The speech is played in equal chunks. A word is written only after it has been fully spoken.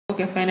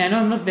Okay, fine, I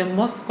know I'm not the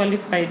most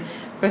qualified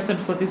person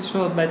for this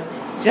role, but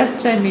just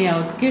try me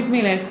out. Give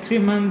me like 3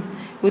 months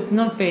with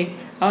no pay.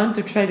 I want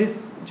to try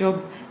this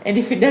job, and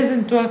if it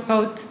doesn't work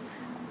out,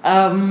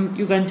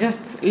 you can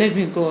just let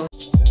me go.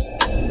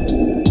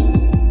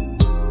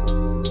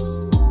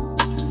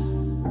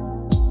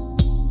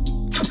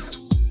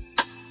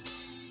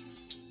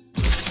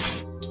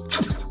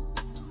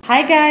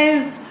 Hi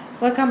guys,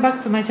 welcome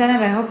back to my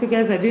channel. I hope you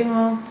guys are doing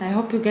well. I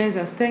hope you guys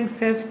are staying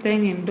safe,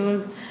 staying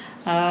indoors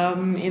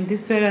in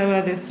this area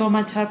where there's so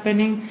much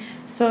happening.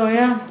 So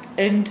yeah,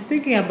 and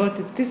thinking about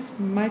it, this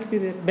might be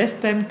the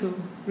best time to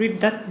read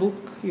that book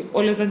you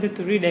always wanted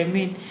to read. I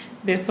mean,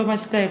 there's so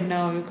much time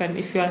now. You can,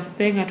 if you are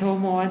staying at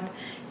home or what,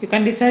 you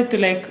can decide to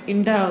like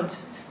indulge,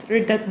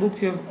 read that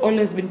book you've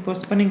always been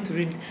postponing to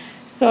read.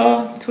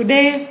 So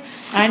today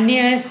our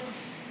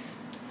nearest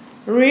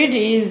read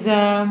is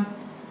The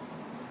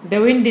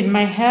Wind in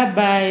My Hair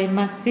by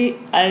MASIH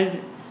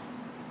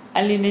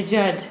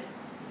ALINEJAD.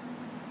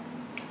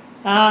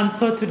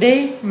 So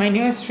today my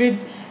newest read,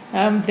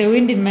 The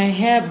Wind in My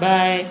Hair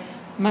by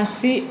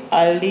MASIH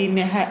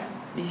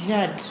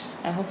ALINEJAD.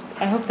 I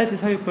hope that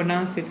is how you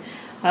pronounce it.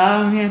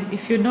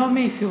 If you know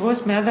me, if you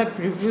watch my other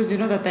reviews, you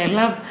know that I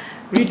love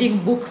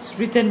reading books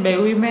written by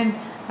women.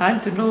 I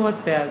want to know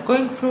what they are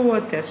going through,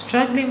 what they are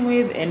struggling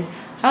with, and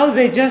how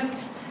they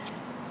just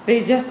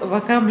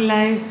overcome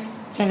life's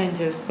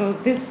challenges. So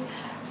this,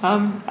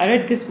 I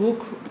read this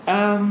book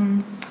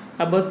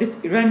about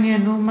this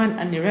Iranian woman,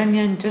 an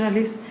Iranian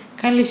journalist.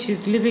 Currently,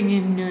 she's living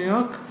in New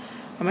York.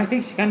 I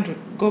think she can't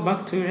go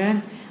back to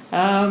Iran.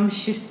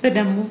 She started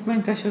a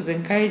movement where she was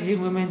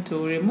encouraging women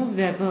to remove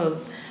their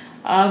veils.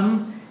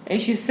 And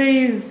she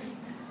says,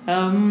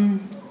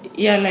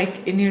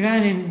 like in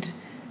Iran, and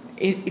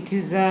it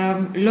is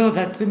law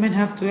that women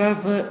have to wear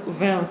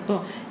veils.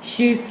 So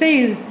she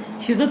says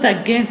she's not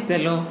against the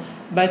law,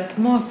 but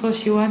more so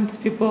she wants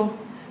people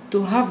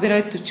to have the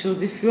right to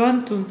choose. If you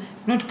want to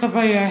not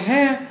cover your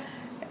hair,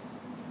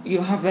 you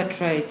have that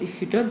right.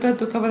 If you don't want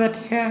to cover that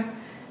hair,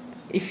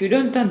 if you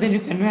don't want, then you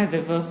can wear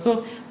the veil.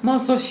 So more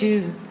so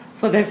she's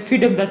for the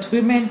freedom that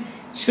women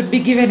should be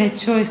given a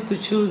choice to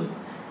choose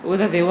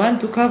whether they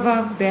want to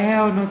cover their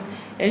hair or not.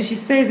 And she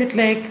says it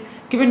like,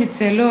 given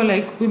it's a law,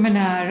 like women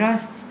are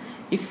harassed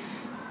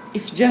if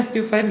just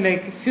you find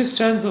like a few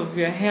strands of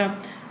your hair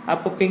are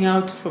popping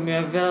out from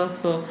your veil.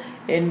 So,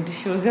 and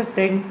she was just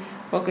saying,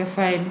 okay,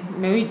 fine,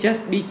 may we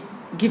just be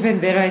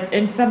given the right.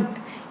 And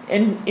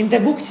in the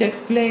book she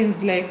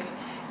explains, like,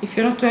 if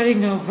you're not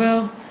wearing your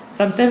veil,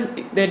 sometimes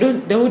they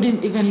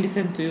wouldn't even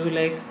listen to you.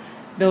 Like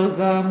there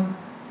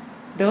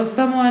was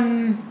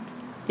someone,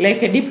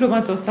 like a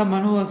diplomat or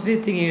someone who was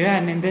visiting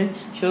Iran, and then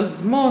she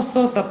was more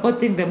so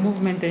supporting the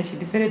movement, and she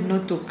decided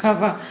not to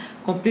cover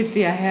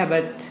completely her hair,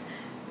 but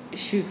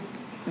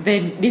they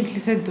didn't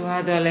listen to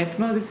her. They were like,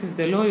 no, this is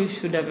the law, you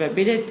should have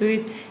obeyed to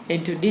it,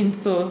 and you didn't.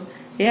 So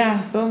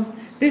yeah, so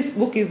this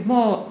book is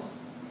more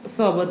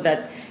so about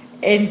that.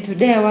 And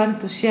today I want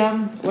to share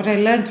what I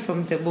learned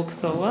from the book.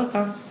 So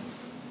welcome.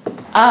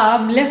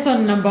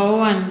 Lesson number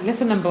one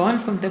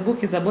from the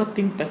book is about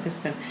being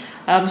persistent.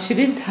 She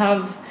didn't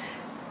have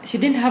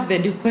the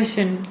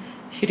education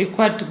she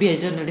required to be a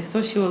journalist,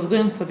 so she was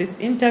going for this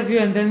interview,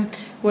 and then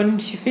when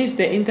she finished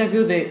the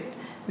interview,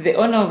 the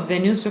owner of the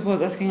newspaper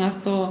was asking her,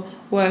 so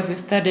where have you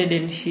studied?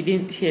 And she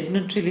had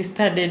not really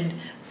studied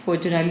for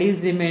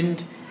journalism,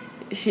 and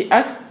he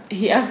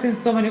asked him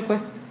so many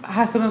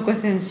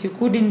questions, she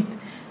couldn't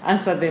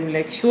answer them.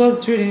 Like, she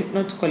was really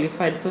not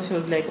qualified. So she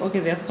was like, okay,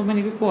 there are so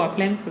many people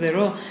applying for the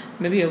role,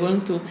 maybe you're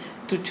going to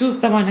choose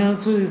someone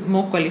else who is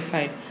more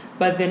qualified.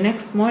 But the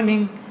next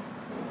morning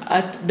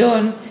at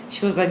dawn,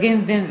 she was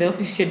again there in the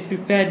office. She had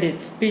prepared a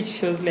speech.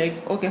 She was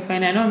like, okay,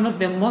 fine, I know I'm not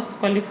the most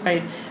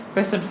qualified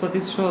person for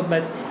this role,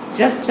 but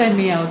just try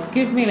me out.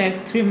 Give me like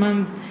 3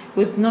 months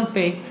with no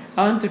pay.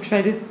 I want to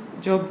try this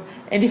job,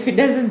 and if it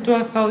doesn't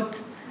work out,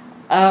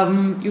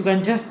 you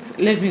can just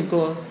let me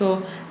go.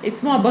 So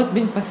it's more about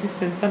being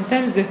persistent.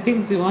 Sometimes the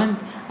things we want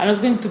are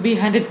not going to be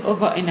handed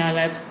over in our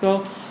lives. So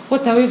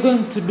what are we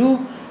going to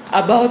do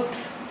about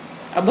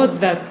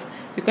that?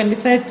 You can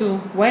decide to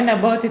whine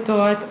about it or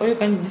what, or you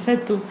can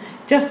decide to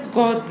just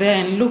go out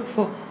there and look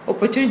for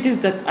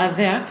opportunities that are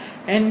there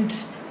and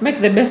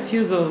make the best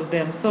use of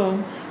them.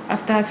 So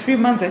after 3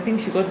 months, I think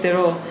she got the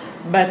role.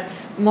 But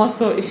more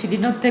so, if she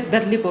did not take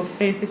that leap of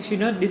faith, if she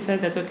did not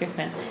decide that, okay,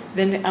 fine,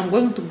 then I'm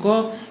going to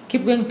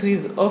keep going to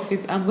his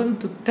office, I'm going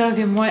to tell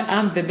him why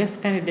I'm the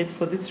best candidate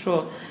for this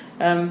role,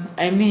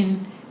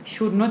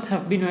 she would not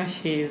have been where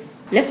she is.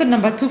 Lesson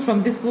number 2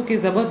 from this book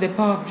is about the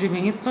power of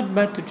dreaming. It's not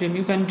bad to dream.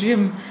 You can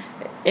dream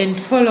and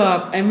follow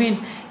up.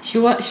 She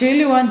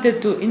really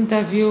wanted to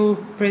interview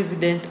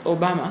President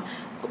Obama.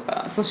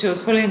 So she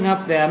was following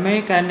up the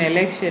American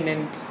election,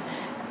 and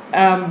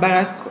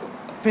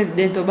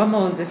President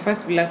Obama was the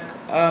first black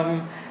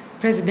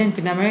president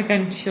in America,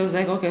 and she was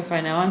like, okay,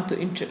 fine, I want to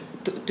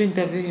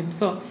interview him.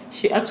 So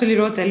she actually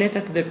wrote a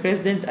letter to the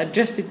president,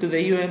 addressed it to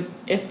the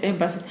US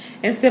embassy,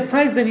 and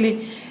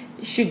surprisingly,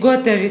 she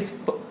got a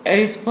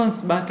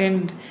response back,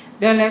 and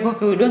they're like,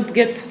 okay, we don't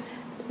get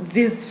get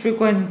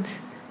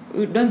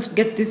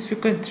this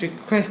frequent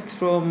requests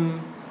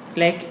from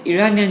like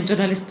Iranian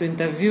journalists to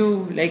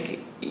interview like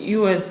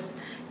US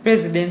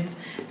president,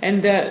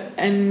 and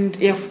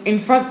if in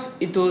fact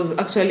it was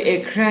actually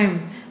a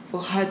crime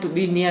for her to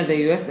be near the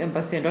US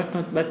embassy and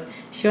whatnot, but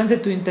she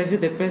wanted to interview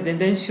the president.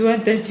 Then she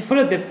went and she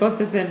followed the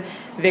process, and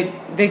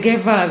they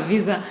gave her a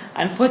visa.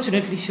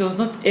 Unfortunately, she was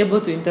not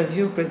able to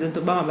interview President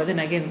Obama, but then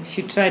again,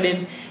 she tried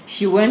and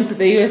she went to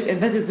the US,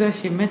 and that is where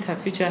she met her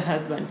future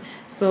husband.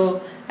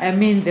 So, I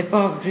mean, the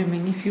power of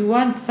dreaming. If you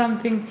want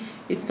something,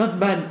 it's not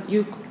bad.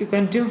 You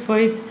can dream for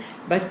it,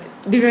 but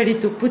be ready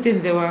to put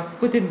in the work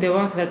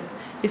that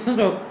it's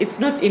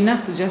not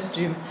enough to just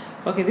dream.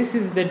 Okay, this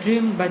is the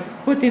dream, but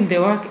put in the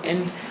work,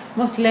 and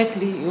most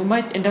likely you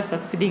might end up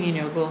succeeding in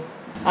your goal.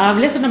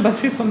 Lesson number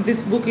 3 from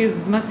this book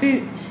is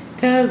MASIH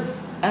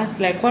tells us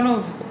like one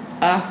of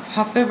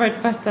her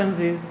favorite pastimes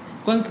is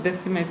going to the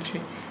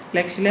cemetery.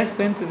 Like she likes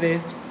going to the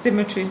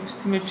cemetery,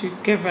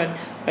 graveyard,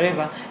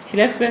 whatever. She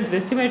likes going to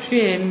the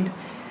cemetery and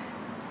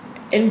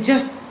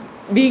just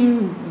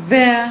being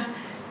there.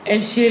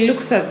 And she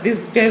looks at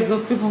these graves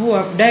of people who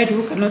have died,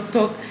 who cannot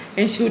talk,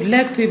 and she would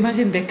like to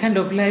imagine the kind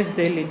of lives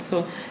they lead.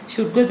 So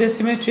she would go to the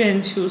cemetery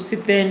and she would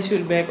sit there and she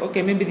would be like,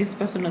 okay, maybe this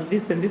person on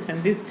this and this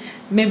and this,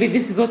 maybe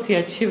this is what he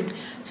achieved.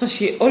 So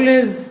she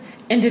always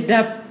ended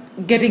up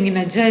getting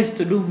energized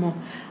to do more.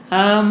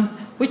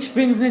 Which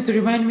brings me to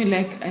remind me,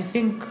 like, I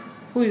think,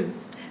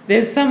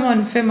 there's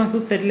someone famous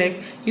who said,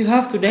 like, you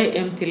have to die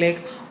empty. Like,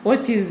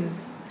 what do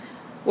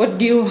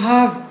you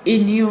have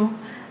in you?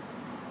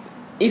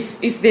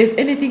 If there's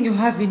anything you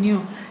have in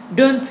you,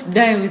 don't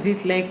die with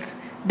it. Like,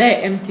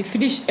 die empty.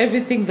 Finish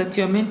everything that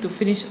you're meant to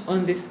finish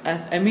on this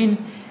earth. I mean,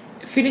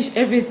 finish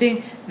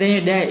everything, then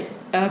you die.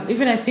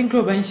 Even I think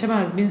Robin Sharma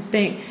has been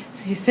saying,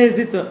 he says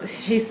this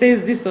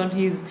on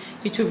his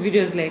YouTube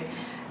videos, like,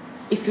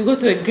 if you go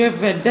to a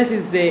graveyard, that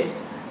is the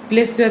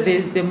place where there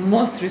is the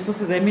most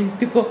resources. I mean,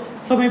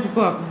 so many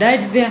people have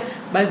died there,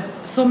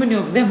 but so many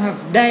of them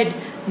have died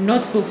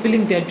not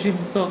fulfilling their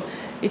dreams. So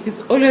it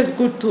is always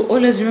good to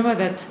always remember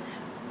that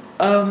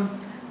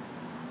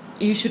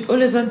you should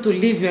always want to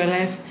live your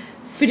life.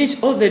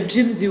 Finish all the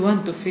dreams you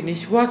want to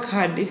finish. Work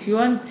hard. If you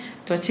want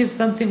to achieve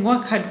something,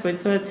 work hard for it,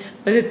 so that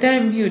by the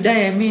time you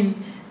die, I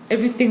mean,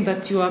 everything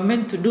that you are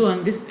meant to do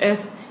on this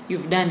earth,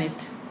 you've done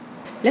it.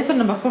 Lesson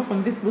number 4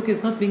 from this book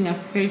is not being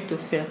afraid to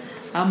fail.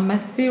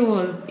 MASIH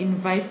was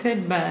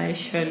invited by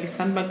Shirley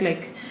Sandberg.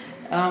 Like,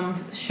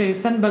 Shirley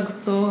Sandberg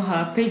saw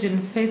her page on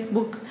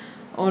Facebook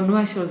on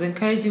where she was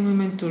encouraging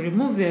women to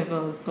remove their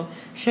veils. So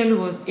Shirley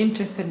was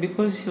interested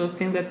because she was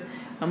saying that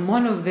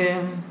one of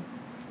the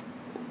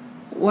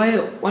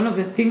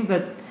things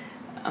that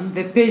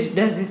the page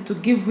does is to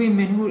give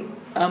women who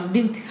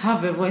didn't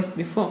have a voice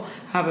before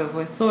have a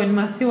voice. So when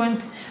MASIH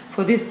went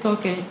for this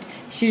talk, and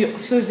she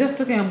was just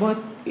talking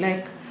about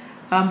like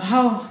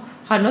how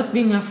her not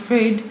being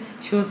afraid,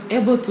 she was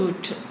able to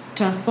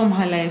transform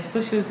her life.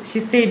 So she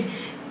said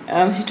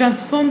she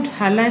transformed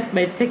her life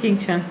by taking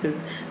chances,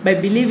 by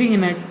believing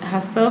in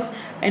herself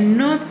and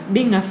not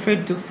being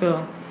afraid to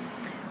fail.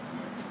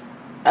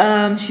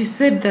 She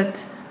said that,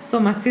 so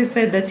MASIH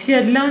said that she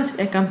had launched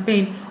a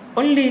campaign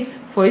only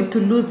for it to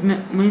lose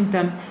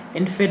momentum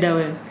and fade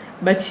away,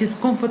 but she's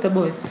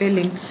comfortable with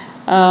failing.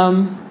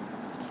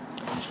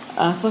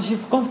 So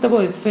she's comfortable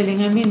with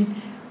failing. I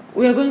mean,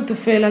 we are going to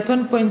fail at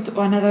one point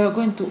or another. We're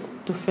going to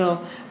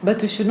fail,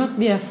 but we should not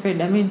be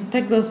afraid. I mean,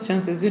 take those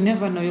chances. You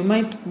never know. You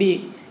might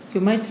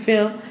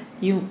fail.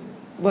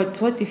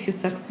 But what if you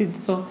succeed?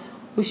 So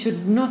we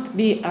should not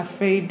be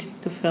afraid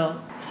to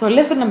fail. So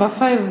lesson number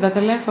 5 that I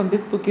learned from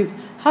this book is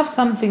have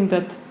something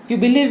that you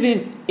believe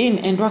in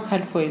and work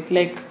hard for it.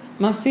 Like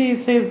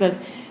MASIH says that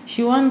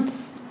she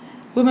wants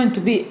women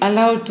to be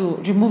allowed to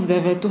remove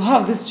their veil, to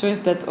have this choice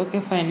that, okay,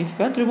 fine, if you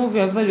want to remove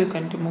your veil, you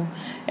can remove.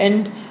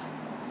 And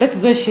that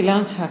is why she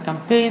launched her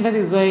campaign. That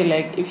is why,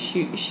 like, if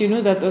she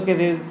knew that,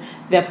 okay,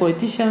 there are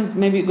politicians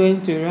maybe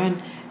going to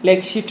Iran,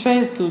 like, she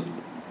tries to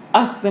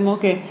ask them,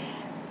 okay,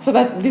 so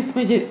that this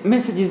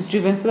message is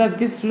driven, so that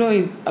this law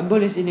is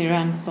abolished in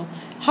Iran. So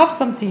have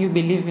something you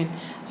believe in.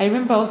 I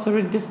remember I also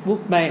read this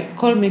book by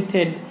Call Me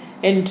Ted,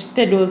 and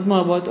Ted was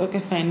more about, okay,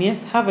 fine,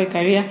 yes, have a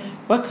career,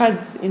 work hard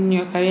in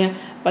your career,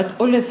 but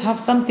always have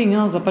something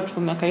else apart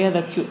from your career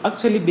that you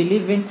actually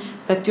believe in,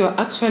 that you're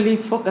actually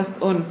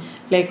focused on.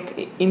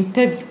 Like in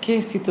Ted's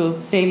case, it was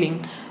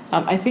sailing.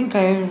 I think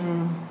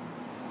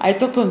I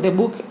talked on the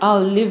book.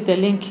 I'll leave the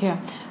link here.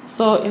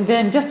 So, and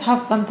then just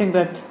have something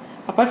that,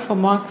 apart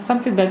from work,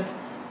 something that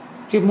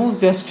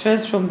removes your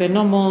stress from the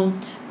normal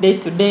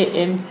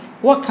day-to-day and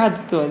work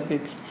hard towards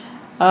it.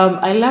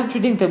 I loved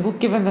reading the book,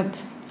 given that,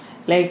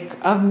 like,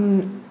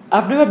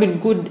 I've never been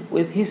good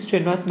with history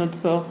and whatnot,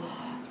 so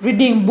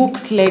reading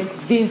books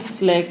like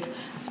this, like,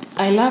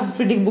 I love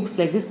reading books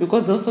like this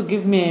because they also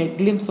give me a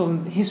glimpse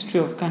of the history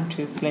of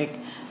countries. Like,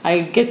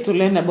 I get to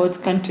learn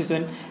about countries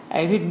when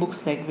I read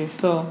books like this.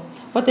 So,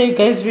 what are you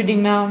guys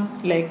reading now?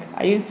 Like,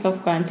 are you in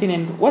self-quarantine?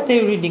 And what are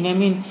you reading? I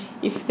mean,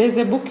 if there's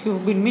a book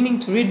you've been meaning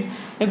to read,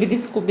 maybe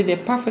this could be the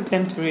perfect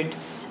time to read.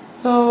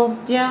 So,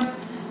 yeah,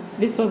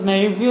 This was my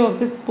review of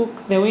this book,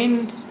 The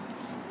Wind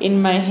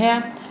in My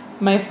Hair,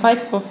 My Fight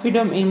for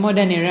Freedom in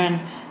Modern Iran.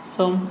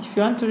 So if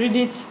you want to read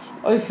it,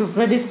 or if you've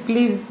read it,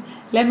 please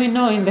let me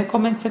know in the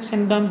comment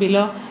section down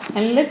below,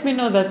 and let me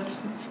know that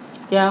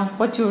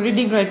what you're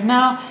reading right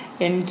now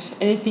and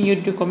anything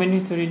you'd recommend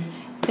me to read.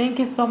 Thank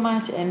you so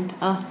much, and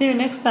I'll see you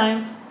next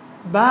time.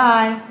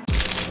 Bye.